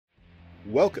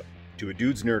Welcome to A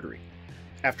Dude's Nerdery.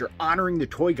 After honoring the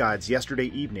toy gods yesterday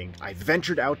evening, I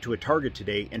ventured out to a Target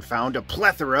today and found a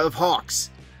plethora of Hawks.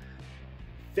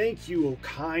 Thank you, O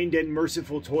kind and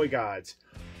merciful toy gods,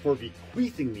 for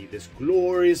bequeathing me this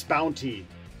glorious bounty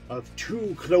of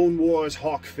 2 Clone Wars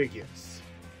Hawk figures.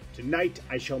 Tonight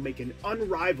I shall make an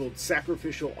unrivaled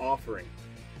sacrificial offering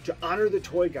to honor the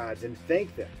toy gods and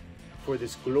thank them for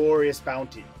this glorious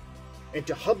bounty, and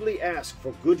to humbly ask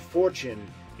for good fortune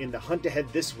in the hunt ahead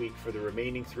this week for the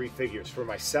remaining 3 figures for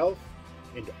myself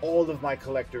and all of my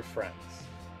collector friends.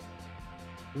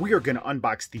 We are going to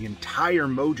unbox the entire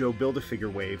MOJO Build A Figure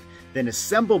wave, then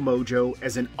assemble MOJO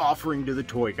as an offering to the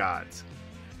toy gods.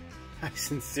 I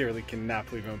sincerely cannot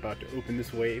believe I'm about to open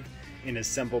this wave and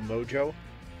assemble MOJO.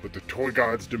 But the toy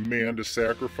gods demand a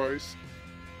sacrifice.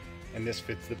 And this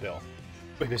fits the bill.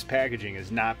 But this packaging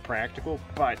is not practical,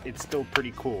 but it's still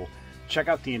pretty cool. Check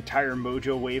out the entire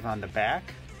MOJO wave on the back.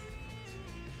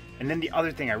 And then the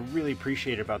other thing I really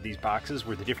appreciated about these boxes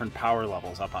were the different power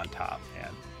levels up on top,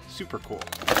 and super cool.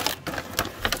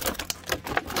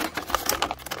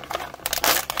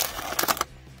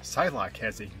 Psylocke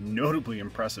has a notably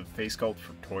impressive face sculpt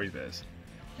for Toy Biz.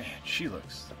 Man, she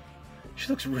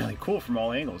looks really cool from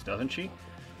all angles, doesn't she?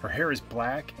 Her hair is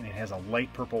black and it has a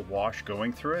light purple wash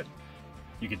going through it.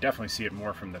 You can definitely see it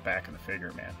more from the back of the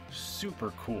figure, man.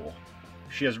 Super cool.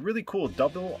 She has really cool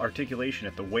double articulation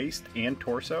at the waist and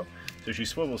torso, so she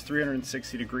swivels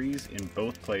 360 degrees in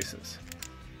both places.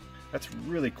 That's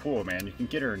really cool, man. You can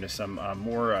get her into some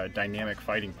more dynamic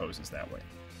fighting poses that way.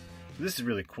 This is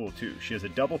really cool too. She has a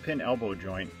double pin elbow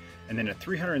joint and then a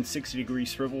 360 degree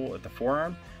swivel at the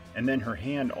forearm, and then her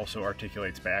hand also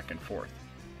articulates back and forth.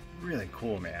 Really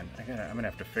cool, man. I'm gonna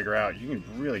have to figure out, you can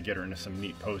really get her into some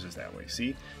neat poses that way.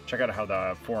 See? Check out how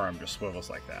the forearm just swivels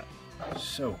like that.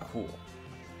 So cool.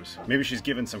 Maybe she's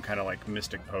given some kind of like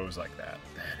mystic pose like that.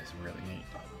 That is really neat.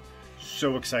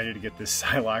 So excited to get this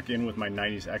Psylocke in with my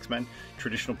 90s X-Men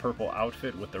traditional purple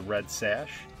outfit with the red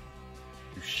sash.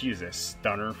 She is a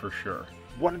stunner for sure.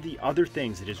 One of the other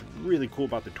things that is really cool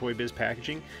about the Toy Biz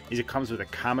packaging is it comes with a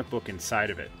comic book inside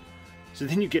of it. So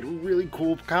then you get a really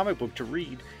cool comic book to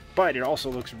read, but it also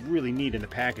looks really neat in the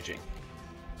packaging.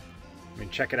 I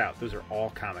mean, check it out. Those are all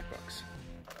comic books.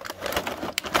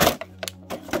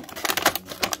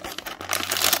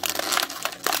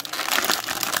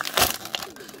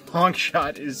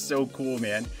 Longshot is so cool,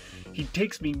 man. He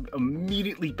takes me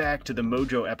immediately back to the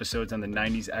MOJO episodes on the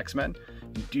 90s X-Men.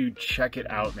 Dude, check it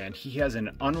out, man. He has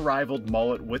an unrivaled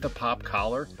mullet with a pop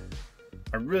collar.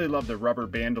 I really love the rubber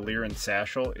bandolier and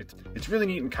satchel. It's really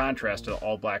neat in contrast to the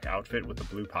all-black outfit with the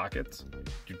blue pockets.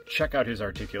 Dude, check out his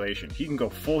articulation. He can go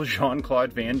full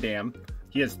Jean-Claude Van Damme.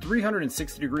 He has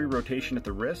 360 degree rotation at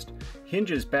the wrist,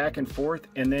 hinges back and forth,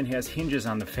 and then has hinges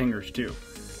on the fingers too.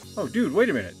 Oh, dude, wait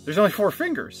a minute. There's only 4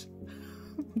 fingers.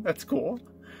 That's cool.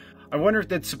 I wonder if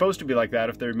that's supposed to be like that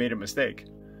if they made a mistake.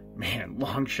 Man,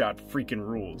 Longshot freaking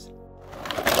rules.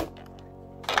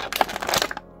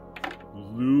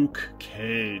 Luke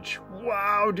Cage.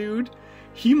 Wow, dude.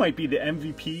 He might be the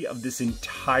MVP of this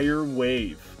entire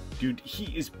wave. Dude,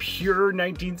 he is pure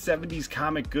 1970s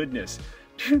comic goodness.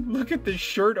 Dude, look at the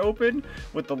shirt open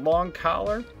with the long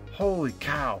collar. Holy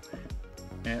cow.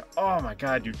 And oh my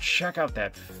god, dude, check out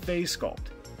that face sculpt.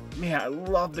 Man, I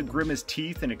love the grimace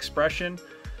teeth and expression.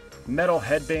 Metal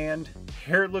headband.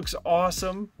 Hair looks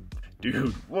awesome.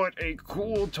 Dude, what a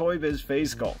cool Toy Biz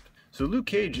face sculpt. So Luke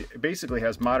Cage basically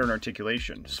has modern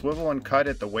articulation. Swivel and cut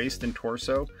at the waist and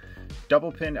torso.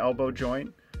 Double pin elbow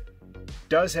joint.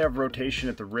 Does have rotation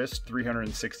at the wrist,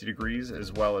 360 degrees,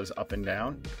 as well as up and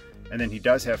down. And then he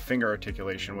does have finger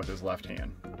articulation with his left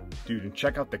hand. Dude, and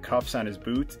check out the cuffs on his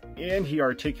boots, and he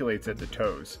articulates at the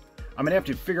toes. I'm gonna have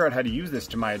to figure out how to use this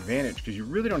to my advantage, because you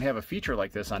really don't have a feature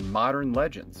like this on modern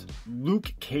Legends.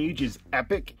 Luke Cage is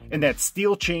epic, and that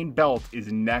steel chain belt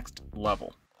is next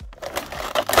level.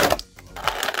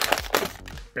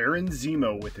 Baron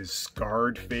Zemo with his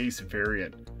scarred face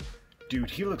variant. Dude,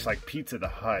 he looks like Pizza the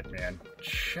Hut, man.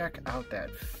 Check out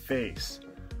that face.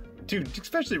 Dude,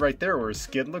 especially right there where his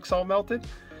skin looks all melted.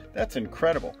 That's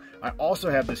incredible. I also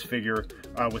have this figure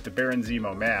with the Baron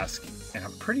Zemo mask, and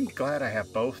I'm pretty glad I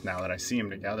have both now that I see them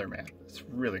together, man. It's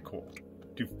really cool.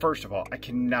 Dude, first of all, I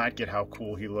cannot get how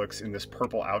cool he looks in this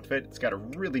purple outfit. It's got a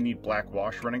really neat black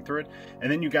wash running through it. And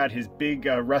then you got his big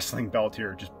wrestling belt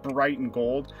here, just bright and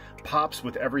gold, pops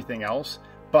with everything else.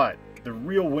 But the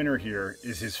real winner here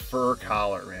is his fur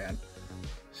collar, man.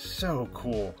 So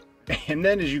cool. And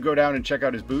then as you go down and check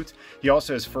out his boots, he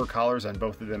also has fur collars on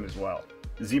both of them as well.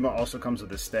 Zemo also comes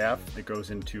with a staff that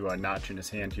goes into a notch in his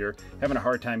hand here. Having a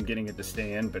hard time getting it to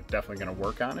stay in, but definitely going to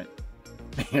work on it.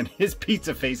 Man, his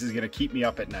pizza face is going to keep me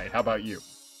up at night. How about you?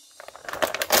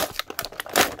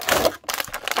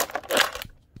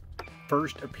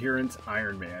 First appearance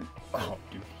Iron Man. Oh,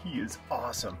 dude, he is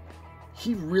awesome.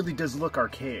 He really does look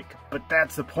archaic, but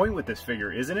that's the point with this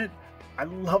figure, isn't it? I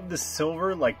love the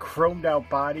silver, like chromed out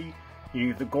body. You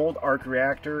have the gold arc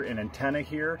reactor and antenna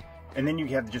here, and then you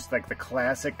have just like the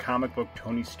classic comic book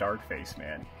Tony Stark face,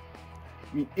 man.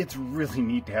 I mean, it's really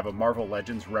neat to have a Marvel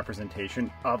Legends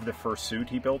representation of the first suit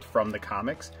he built from the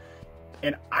comics.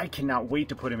 And I cannot wait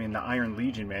to put him in the Iron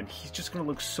Legion, man. He's just going to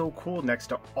look so cool next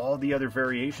to all the other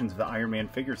variations of the Iron Man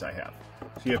figures I have.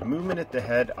 So you have movement at the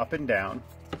head, up and down.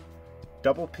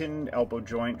 Double pin elbow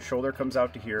joint, shoulder comes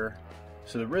out to here.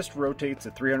 So the wrist rotates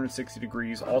at 360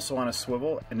 degrees, also on a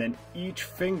swivel. And then each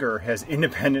finger has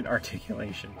independent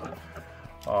articulation.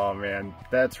 Oh man,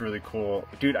 that's really cool.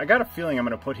 Dude, I got a feeling I'm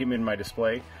going to put him in my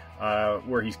display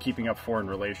where he's keeping up foreign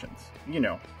relations. You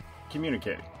know,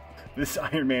 communicating. This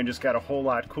Iron Man just got a whole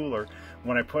lot cooler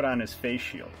when I put on his face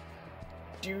shield.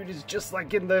 Dude is just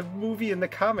like in the movie and the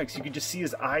comics. You can just see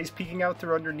his eyes peeking out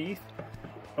through underneath.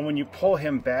 And when you pull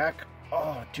him back,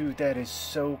 oh dude, that is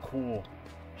so cool.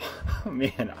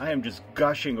 Man, I am just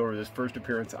gushing over this first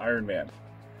appearance Iron Man.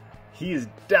 He is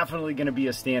definitely going to be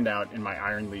a standout in my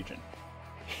Iron Legion.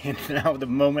 And now the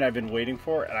moment I've been waiting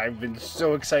for, and I've been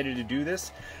so excited to do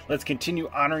this, let's continue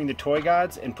honoring the toy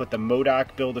gods and put the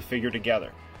MOJO Build A Figure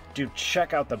together. Dude,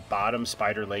 check out the bottom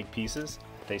spider leg pieces.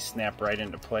 They snap right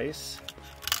into place.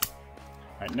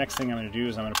 Alright, next thing I'm going to do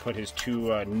is I'm going to put his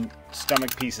two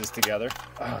stomach pieces together.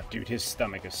 Oh, dude, his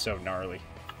stomach is so gnarly.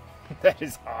 That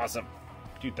is awesome.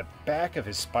 Dude, the back of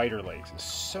his spider legs is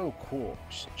so cool.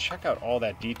 Just check out all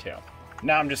that detail.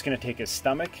 Now I'm just going to take his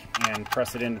stomach and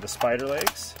press it into the spider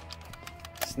legs.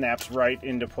 Snaps right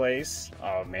into place.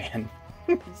 Oh man,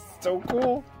 so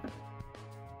cool.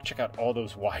 Check out all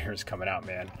those wires coming out,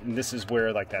 man. And this is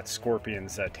where like that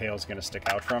scorpion's tail is going to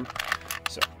stick out from.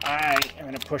 So I am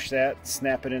going to push that,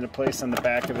 snap it into place on the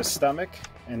back of his stomach.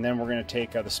 And then we're going to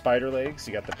take the spider legs.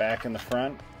 You got the back and the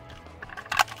front.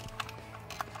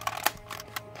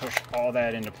 Push all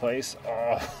that into place.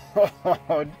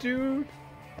 Oh, dude.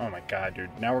 Oh my god,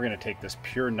 dude. Now we're going to take this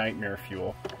pure nightmare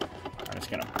fuel. I'm just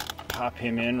going to pop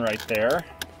him in right there.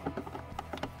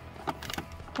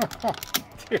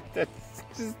 Dude,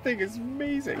 this thing is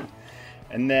amazing.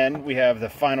 And then we have the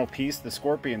final piece, the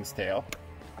scorpion's tail.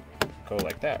 Go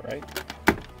like that, right?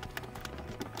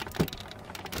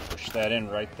 Push that in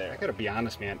right there. I gotta be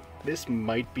honest, man. This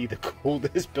might be the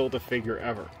coolest Build-A-Figure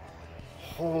ever.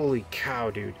 Holy cow,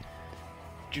 dude.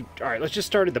 Alright, let's just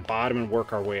start at the bottom and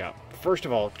work our way up. First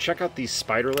of all, check out these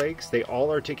spider legs. They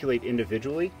all articulate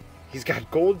individually. He's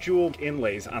got gold jeweled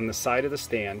inlays on the side of the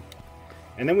stand.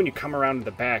 And then when you come around to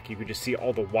the back, you can just see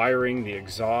all the wiring, the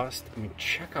exhaust. I mean,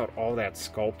 check out all that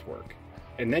sculpt work.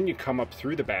 And then you come up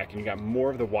through the back and you got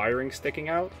more of the wiring sticking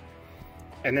out.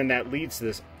 And then that leads to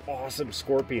this awesome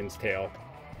scorpion's tail,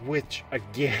 which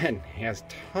again has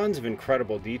tons of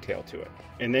incredible detail to it.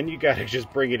 And then you gotta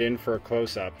just bring it in for a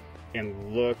close-up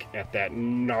and look at that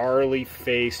gnarly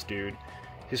face, dude.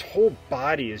 His whole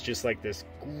body is just like this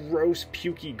gross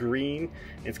pukey green.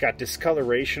 It's got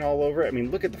discoloration all over it. I mean,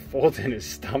 look at the folds in his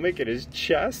stomach and his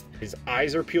chest. His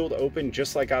eyes are peeled open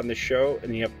just like on the show,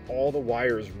 and you have all the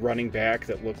wires running back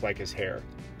that look like his hair.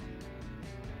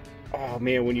 Oh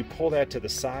man, when you pull that to the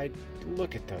side,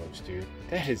 look at those, dude.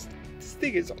 This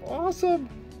thing is awesome.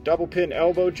 Double pin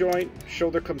elbow joint,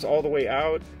 shoulder comes all the way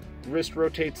out, wrist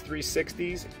rotates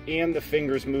 360s, and the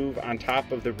fingers move on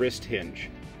top of the wrist hinge.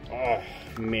 Oh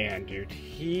man, dude,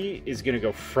 he is gonna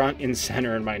go front and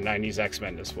center in my 90s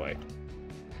X-Men display.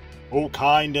 Oh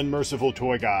kind and merciful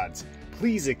toy gods,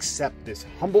 please accept this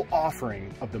humble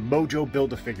offering of the MOJO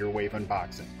Build A Figure wave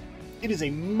unboxing. It is a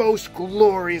most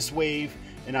glorious wave,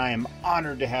 and I am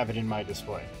honored to have it in my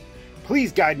display.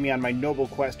 Please guide me on my noble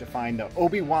quest to find the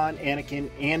Obi-Wan, Anakin,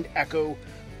 and Echo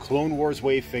Clone Wars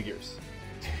wave figures.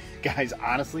 Guys,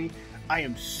 honestly, I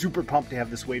am super pumped to have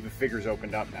this wave of figures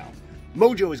opened up now.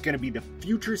 Mojo is going to be the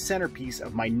future centerpiece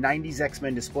of my 90s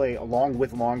X-Men display along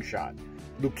with Longshot.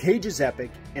 Luke Cage is epic,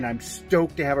 and I'm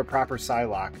stoked to have a proper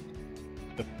Psylocke.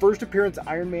 The first appearance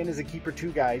Iron Man is a keeper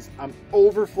too, guys. I'm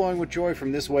overflowing with joy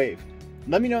from this wave.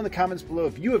 Let me know in the comments below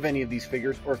if you have any of these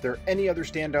figures or if there are any other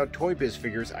standout Toy Biz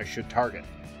figures I should target.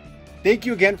 Thank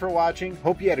you again for watching.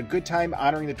 Hope you had a good time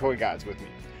honoring the toy gods with me.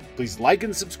 Please like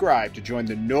and subscribe to join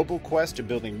the noble quest of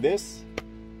building this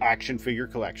action figure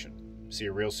collection. See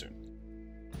you real soon.